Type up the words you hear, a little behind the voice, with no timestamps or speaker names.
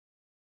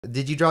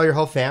Did you draw your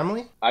whole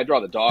family? I draw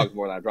the dogs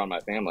more than I draw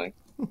my family.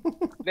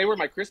 They were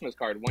my Christmas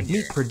card one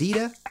year. Meet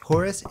Perdita,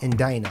 Horace, and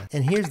Dinah.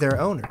 And here's their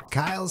owner,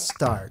 Kyle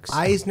Starks,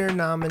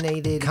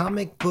 Eisner-nominated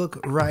comic book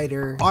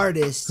writer,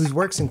 artist, whose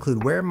works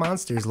include Where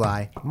Monsters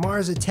Lie,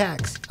 Mars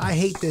Attacks, I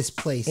Hate This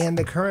Place, and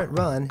the current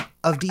run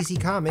of DC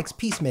Comics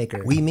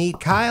Peacemaker. We meet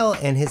Kyle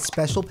and his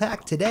special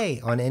pack today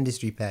on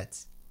Industry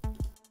Pets.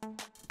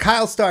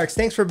 Kyle Starks,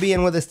 thanks for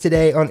being with us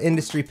today on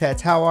Industry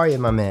Pets. How are you,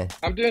 my man?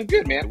 I'm doing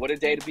good, man. What a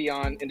day to be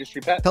on Industry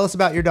Pets. Tell us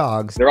about your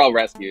dogs. They're all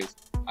rescues.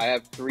 I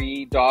have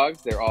 3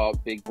 dogs. They're all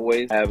big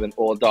boys. I have an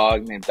old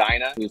dog named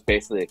Dinah, who's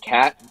basically a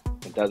cat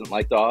and doesn't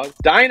like dogs.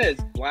 Dinah is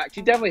black.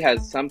 She definitely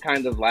has some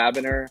kind of lab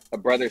in her. A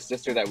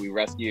brother-sister that we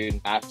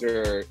rescued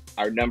after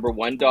our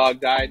 #1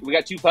 dog died. We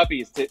got 2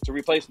 puppies to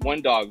replace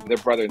one dog. They're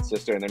brother and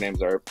sister, and their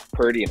names are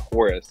Purdy and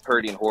Horace.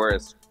 Purdy and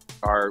Horace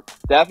are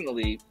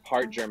definitely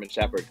part German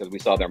Shepherd because we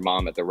saw their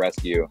mom at the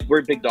rescue.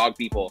 We're big dog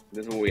people.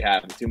 This is what we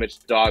have. Too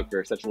much dog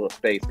for such a little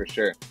space, for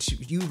sure.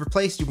 You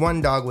replaced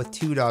one dog with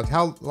 2 dogs.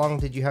 How long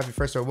did you have your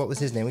first dog? What was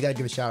his name? We gotta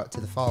give a shout out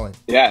to the fallen.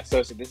 Yeah,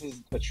 so this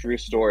is a true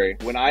story.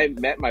 When I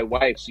met my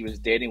wife, she was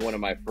dating one of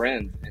my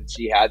friends, and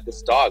she had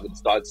this dog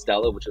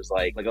Stella, which was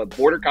like a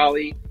border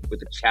collie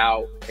with a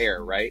chow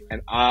hair, right?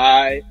 And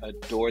I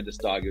adored this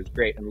dog. It was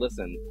great. And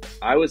listen,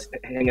 I was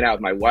hanging out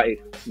with my wife,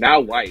 now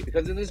wife,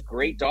 because of this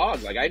great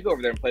dog. Like, I'd go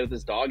over there and play with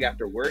this dog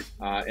after work.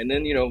 And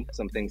then,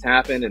 some things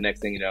happened. And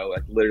next thing you know,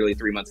 like literally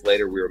 3 months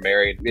later, we were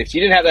married. If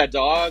she didn't have that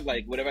dog,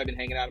 like, would have I been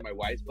hanging out at my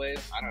wife's place?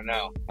 I don't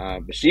know.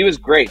 But she was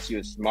great. She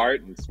was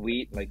smart and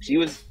sweet. Like, she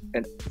was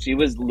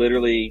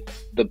literally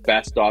the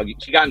best dog.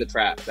 She got in the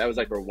trap. That was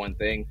like her one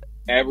thing.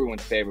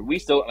 Everyone's favorite. We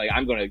still, like,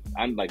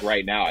 I'm like,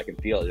 right now I can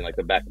feel it in like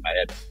the back of my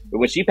head. But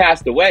when she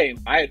passed away,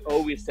 I had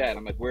always said,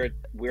 I'm like, we're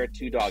a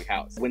 2-dog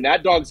house. When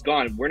that dog's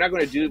gone, we're not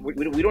going to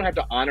we don't have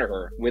to honor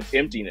her with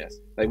emptiness.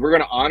 Like, we're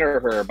going to honor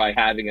her by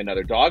having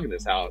another dog in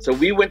this house. So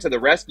we went to the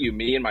rescue,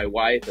 me and my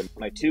wife and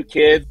my 2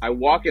 kids. I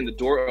walk in, the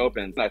door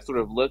opens, and I sort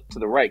of look to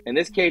the right. And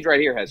this cage right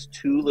here has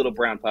 2 little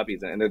brown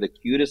puppies in it, and they're the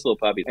cutest little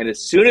puppies. And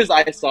as soon as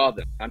I saw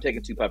them, I'm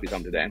taking 2 puppies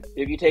home today.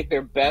 If you take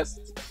their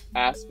best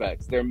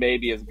aspects, they're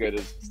maybe as good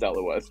as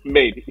Stella was.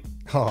 Maybe.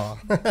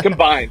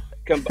 Combined.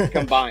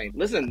 Combined.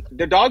 Listen,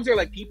 their dogs are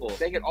like people.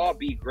 They can all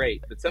be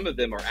great, but some of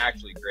them are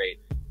actually great.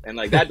 And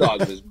like, that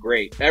dog was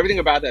great. Everything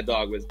about that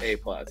dog was A+,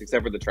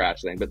 except for the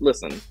trash thing. But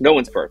listen, no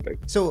one's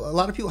perfect. So a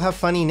lot of people have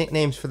funny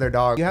nicknames for their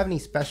dog. Do you have any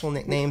special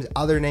nicknames,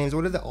 other names?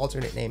 What are the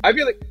alternate names? I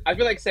feel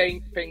like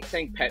saying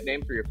pet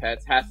names for your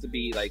pets has to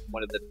be like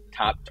one of the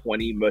top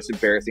 20 most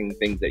embarrassing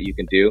things that you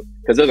can do,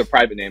 because those are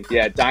private names.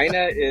 Yeah,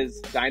 Dinah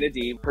is Dinah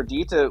D.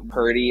 Perdita,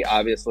 Purdy,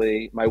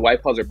 obviously. My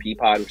wife calls her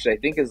Peapod, which I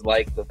think is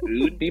like the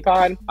food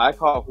Peapod. I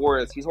call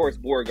Horace, he's Horace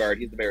Beauregard.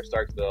 He's the mayor of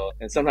Starksville.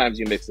 And sometimes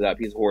you mix it up.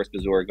 He's Horace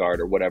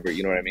Beauregard or whatever,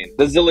 you know what I mean?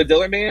 The Zilla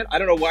Diller Man, I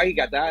don't know why he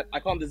got that.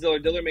 I call him the Zilla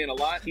Diller Man a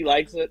lot. He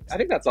likes it. I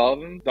think that's all of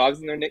them. Dogs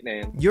and their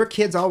nickname. Your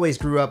kids always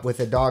grew up with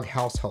a dog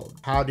household.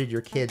 How did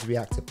your kids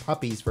react to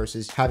puppies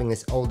versus having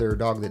this older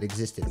dog that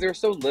existed? They were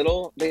so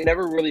little, they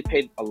never really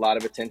paid a lot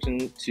of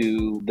attention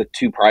to the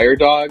 2 prior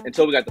dogs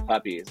until we got the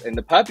puppies. And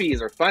the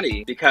puppies are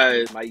funny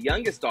because my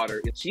youngest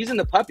daughter, she's in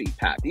the puppy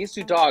pack. These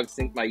 2 dogs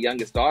think my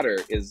youngest daughter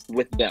is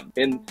with them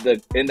in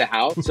the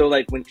house. So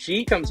like, when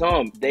she comes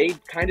home, they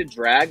kind of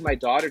drag my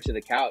daughter to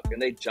the couch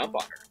and they jump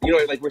on her.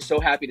 Like, we're so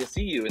happy to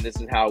see you, and this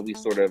is how we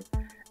sort of.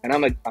 And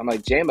I'm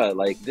like, Jama,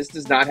 like, this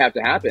does not have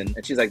to happen.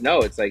 And she's like, no,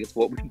 it's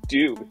what we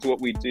do. It's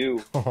what we do.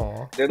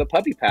 Aww. They're the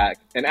puppy pack.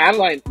 And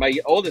Adeline, my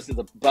oldest, is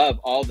above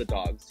all the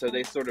dogs. So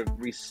they sort of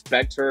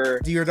respect her.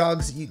 Do your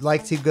dogs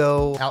like to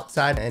go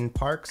outside in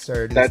parks,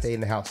 or do they stay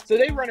in the house? So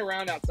they run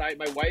around outside.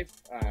 My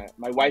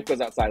wife goes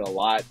outside a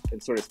lot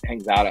and sort of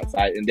hangs out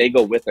outside, and they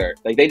go with her.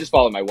 Like, they just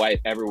follow my wife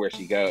everywhere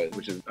she goes,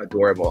 which is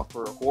adorable.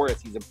 For Horace,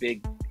 he's a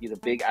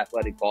big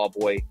athletic ball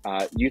boy.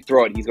 You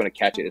throw it, he's going to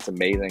catch it. It's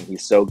amazing.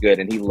 He's so good,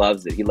 and he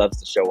loves it. He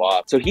loves to show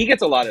off. So he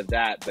gets a lot of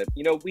that, but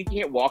we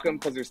can't walk him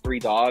because there's 3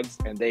 dogs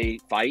and they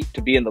fight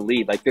to be in the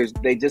lead. Like,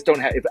 they just don't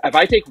have, if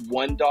I take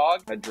 1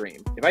 dog, a dream.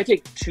 If I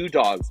take 2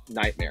 dogs,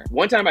 nightmare.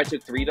 One time I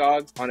took 3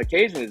 dogs. On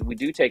occasion, we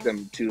do take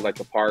them to like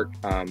the park,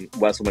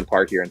 Wesselman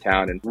Park here in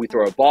town, and we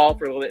throw a ball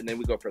for a little bit and then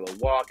we go for a little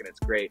walk, and it's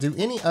great. Do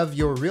any of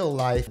your real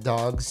life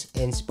dogs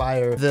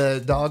inspire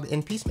the dog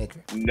in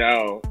Peacemaker?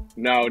 No,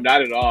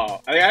 not at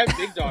all. I mean, I have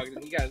big dogs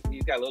and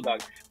he's got little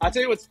dogs. I'll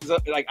tell you what's,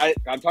 like,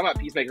 I'm talking about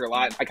Peacemaker a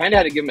lot. I kind of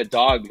had to give him a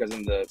dog because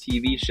in the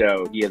TV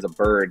show, he has a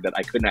bird that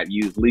I could not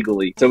use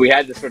legally. So we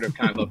had to sort of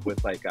come up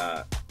with like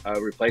a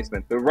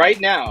replacement. But right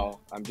now,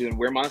 I'm doing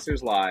Where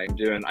Monsters Lie. I'm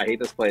doing I Hate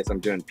This Place. I'm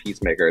doing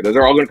Peacemaker. Those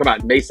are all going to come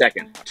out May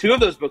 2nd. 2 of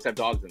those books have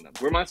dogs in them.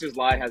 Where Monsters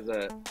Lie has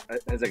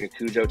like a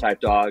Cujo type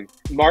dog.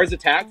 Mars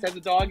Attacks has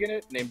a dog in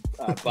it named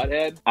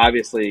Butthead.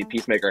 Obviously,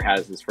 Peacemaker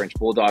has this French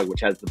Bulldog,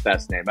 which has the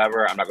best name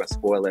ever. I'm not going to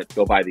spoil it.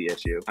 Go buy the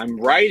issue. I'm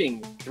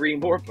writing 3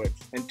 more books,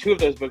 and 2 of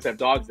those books have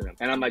dogs in them.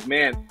 And I'm like,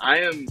 man, I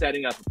am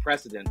setting up a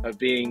precedent of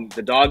being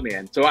the dog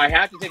man. So I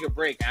have to take a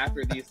break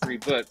after these 3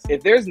 books.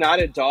 If there's not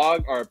a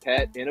dog or a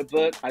pet in a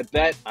book, I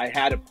bet I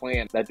had a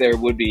plan that there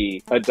would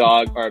be a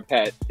dog or a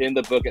pet in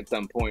the book at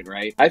some point,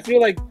 right? I feel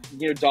like,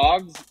 you know,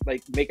 dogs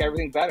like make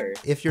everything better.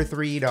 If your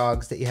 3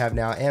 dogs that you have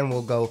now, and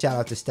we'll go shout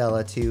out to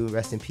Stella too,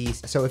 rest in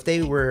peace. So if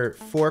they were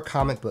 4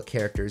 comic book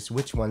characters,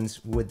 which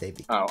ones would they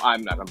be? Oh,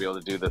 I'm not gonna be able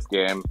to do this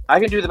game. I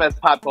can do them as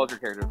pop culture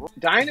characters.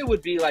 Dinah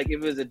would be like,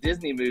 if it was a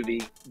Disney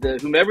movie,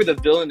 whomever the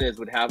villain is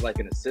would have like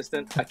an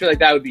assistant. I feel like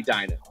that would be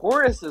Dinah.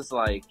 Horace is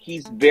like,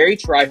 he's very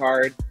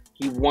try-hard.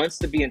 He wants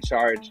to be in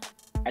charge.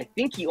 I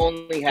think he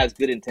only has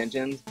good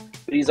intentions,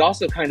 but he's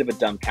also kind of a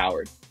dumb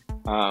coward.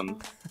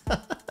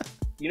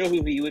 You know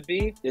who he would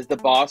be? Is the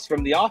boss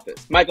from The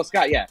Office. Michael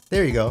Scott, yeah.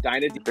 There you go.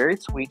 Dinah, very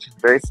sweet. She's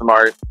very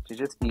smart. She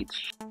just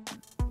eats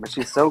but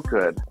she's so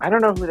good. I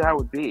don't know who that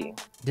would be.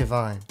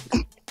 Divine.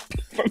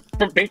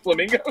 from Pink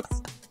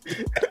Flamingos?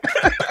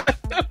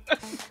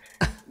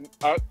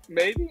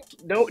 Maybe?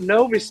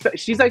 No respect.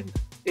 She's like,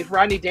 if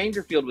Rodney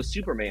Dangerfield was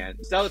Superman,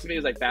 Stella to me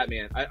was like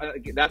Batman.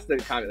 That's the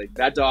comment. Like,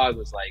 that dog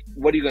was like,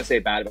 what are you going to say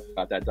bad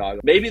about that dog?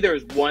 Maybe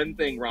there's one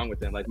thing wrong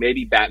with him. Like,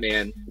 maybe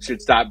Batman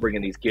should stop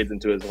bringing these kids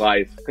into his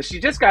life. Because she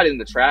just got in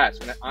the trash.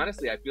 And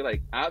honestly, I feel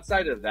like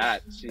outside of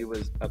that, she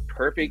was a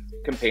perfect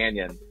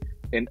companion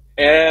in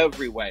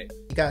every way.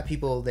 You got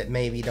people that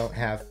maybe don't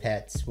have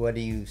pets. What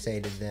do you say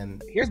to them?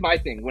 Here's my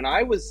thing. When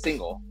I was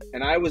single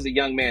and I was a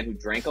young man who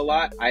drank a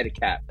lot, I had a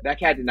cat. That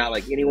cat did not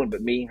like anyone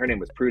but me. Her name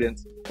was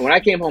Prudence. And when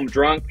I came home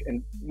drunk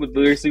and would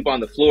literally sleep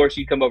on the floor,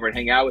 she'd come over and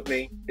hang out with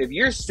me. If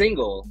you're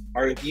single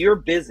or if you're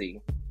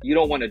busy, you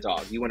don't want a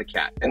dog, you want a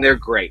cat. And they're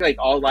great. Like,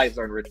 all lives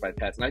are enriched by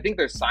pets. And I think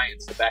there's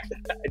science to back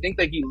that. I think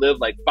that you live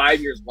like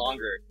 5 years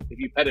longer if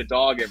you pet a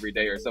dog every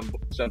day or some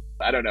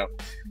I don't know.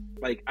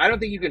 Like, I don't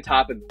think you can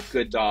top a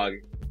good dog.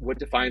 What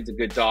defines a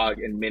good dog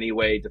in many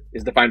ways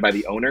is defined by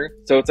the owner.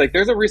 So it's like,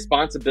 there's a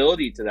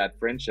responsibility to that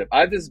friendship. I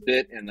have this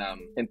bit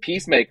in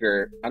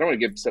Peacemaker. I don't want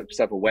to give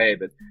stuff away,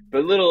 but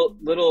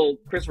little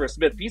Christopher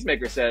Smith,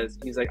 Peacemaker, says,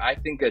 he's like, I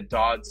think a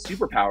dog's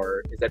superpower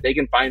is that they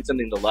can find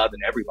something to love in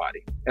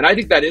everybody. And I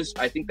think that is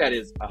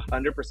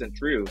 100%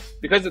 true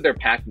because of their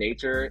pack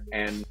nature,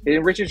 and it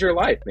enriches your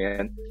life,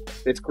 man.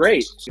 It's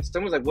great. If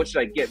someone's like, what should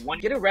I get?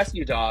 Get a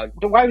rescue dog.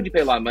 But why would you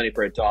pay a lot of money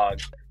for a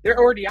dog? They're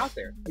already out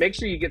there. Make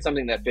sure you get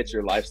something that fits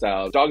your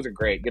lifestyle. Dogs are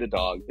great. Get a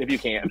dog if you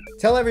can.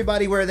 Tell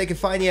everybody where they can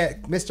find you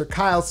at Mr.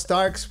 Kyle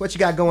Starks. What you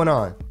got going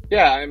on?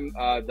 Yeah, I'm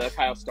the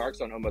Kyle Starks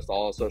on almost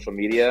all social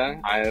media.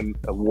 I am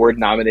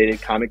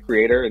award-nominated comic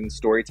creator and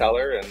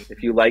storyteller. And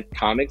if you like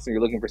comics and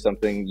you're looking for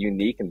something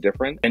unique and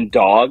different and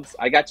dogs,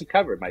 I got you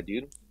covered, my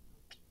dude.